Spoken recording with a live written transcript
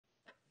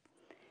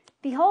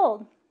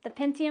Behold, the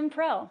Pentium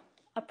Pro,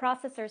 a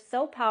processor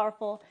so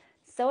powerful,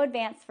 so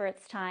advanced for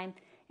its time,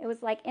 it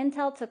was like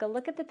Intel took a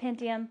look at the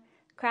Pentium,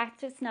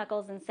 cracked its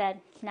knuckles and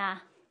said, nah,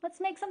 let's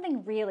make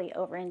something really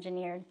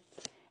over-engineered.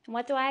 And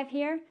what do I have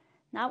here?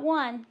 Not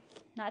one,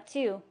 not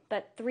two,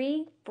 but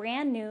 3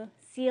 brand new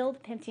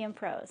sealed Pentium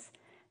Pros.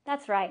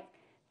 That's right,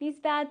 these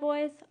bad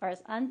boys are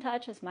as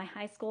untouched as my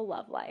high school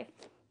love life.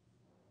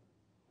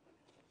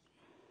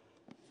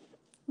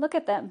 Look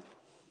at them,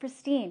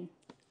 pristine,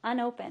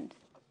 unopened,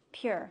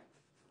 pure,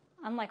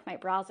 unlike my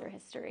browser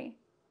history.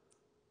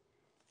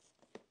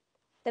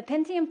 The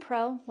Pentium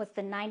Pro was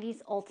the 90s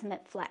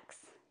ultimate flex.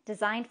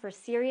 Designed for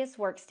serious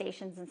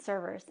workstations and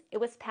servers, it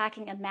was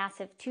packing a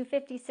massive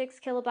 256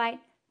 kilobyte,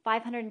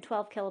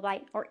 512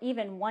 kilobyte, or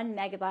even 1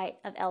 megabyte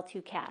of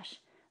L2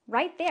 cache,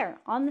 right there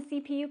on the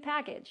CPU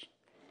package.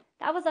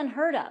 That was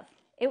unheard of.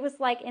 It was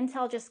like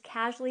Intel just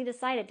casually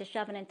decided to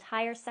shove an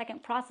entire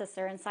second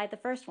processor inside the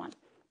first one.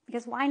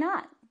 Because why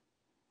not?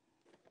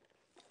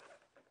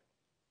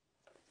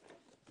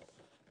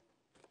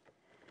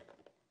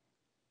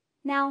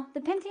 Now, the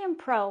Pentium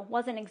Pro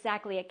wasn't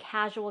exactly a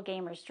casual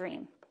gamer's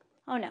dream.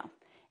 Oh no,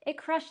 it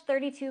crushed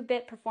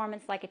 32-bit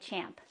performance like a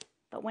champ.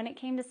 But when it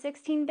came to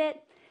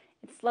 16-bit,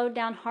 it slowed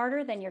down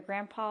harder than your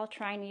grandpa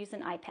trying to use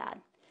an iPad.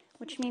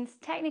 Which means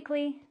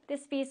technically,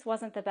 this beast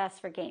wasn't the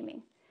best for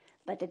gaming.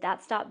 But did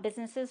that stop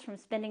businesses from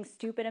spending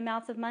stupid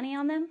amounts of money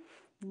on them?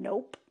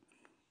 Nope.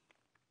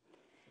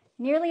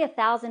 Nearly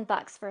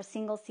 $1,000 for a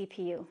single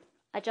CPU.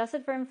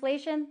 Adjusted for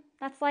inflation,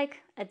 that's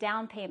like a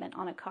down payment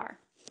on a car.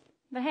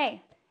 But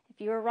hey,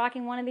 if you were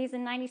rocking one of these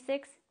in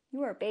 '96, you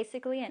were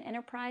basically an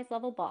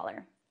enterprise-level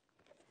baller.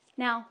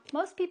 Now,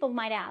 most people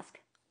might ask,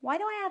 why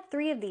do I have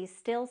 3 of these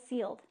still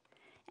sealed?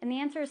 And the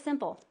answer is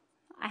simple.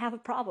 I have a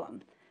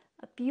problem.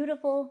 A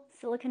beautiful,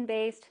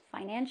 silicon-based,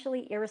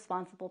 financially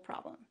irresponsible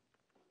problem.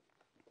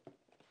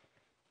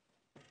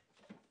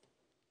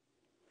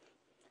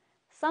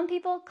 Some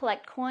people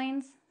collect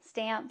coins,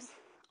 stamps,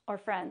 or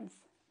friends.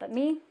 But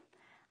me,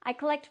 I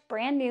collect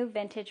brand new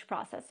vintage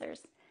processors.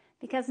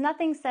 Because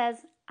nothing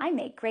says I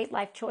make great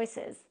life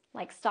choices,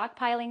 like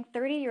stockpiling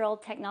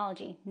 30-year-old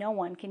technology no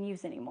one can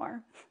use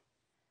anymore.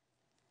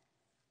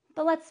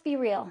 But let's be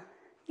real,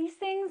 these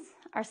things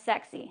are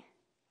sexy.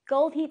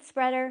 Gold heat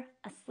spreader,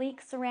 a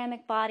sleek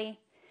ceramic body.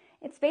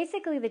 It's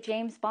basically the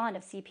James Bond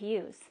of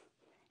CPUs.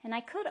 And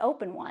I could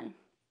open one,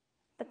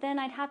 but then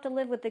I'd have to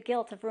live with the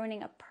guilt of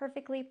ruining a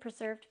perfectly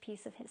preserved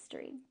piece of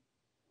history.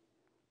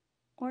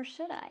 Or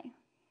should I?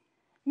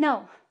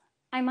 No,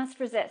 I must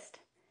resist.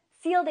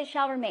 Sealed it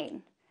shall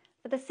remain,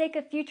 for the sake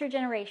of future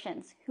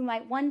generations who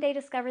might one day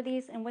discover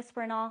these and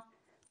whisper in awe,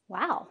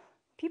 wow,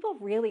 people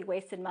really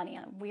wasted money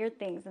on weird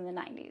things in the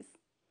 90s.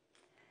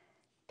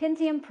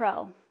 Pentium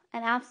Pro,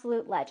 an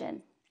absolute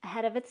legend,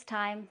 ahead of its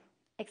time,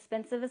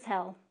 expensive as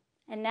hell,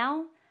 and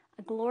now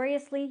a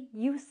gloriously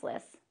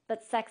useless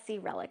but sexy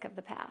relic of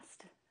the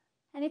past.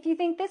 And if you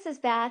think this is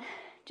bad,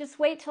 just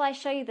wait till I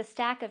show you the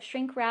stack of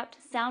shrink-wrapped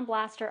Sound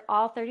Blaster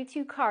all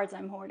 32 cards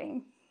I'm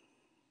hoarding.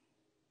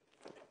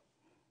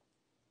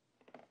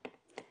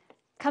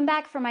 Come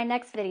back for my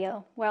next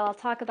video where I'll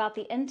talk about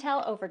the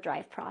Intel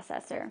Overdrive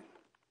processor.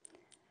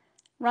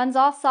 Runs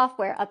all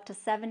software up to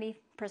 70%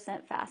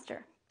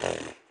 faster.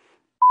 Is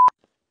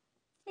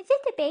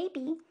it a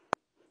baby?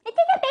 Is it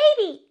a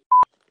baby?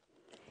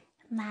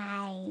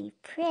 My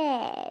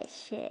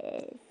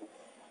precious.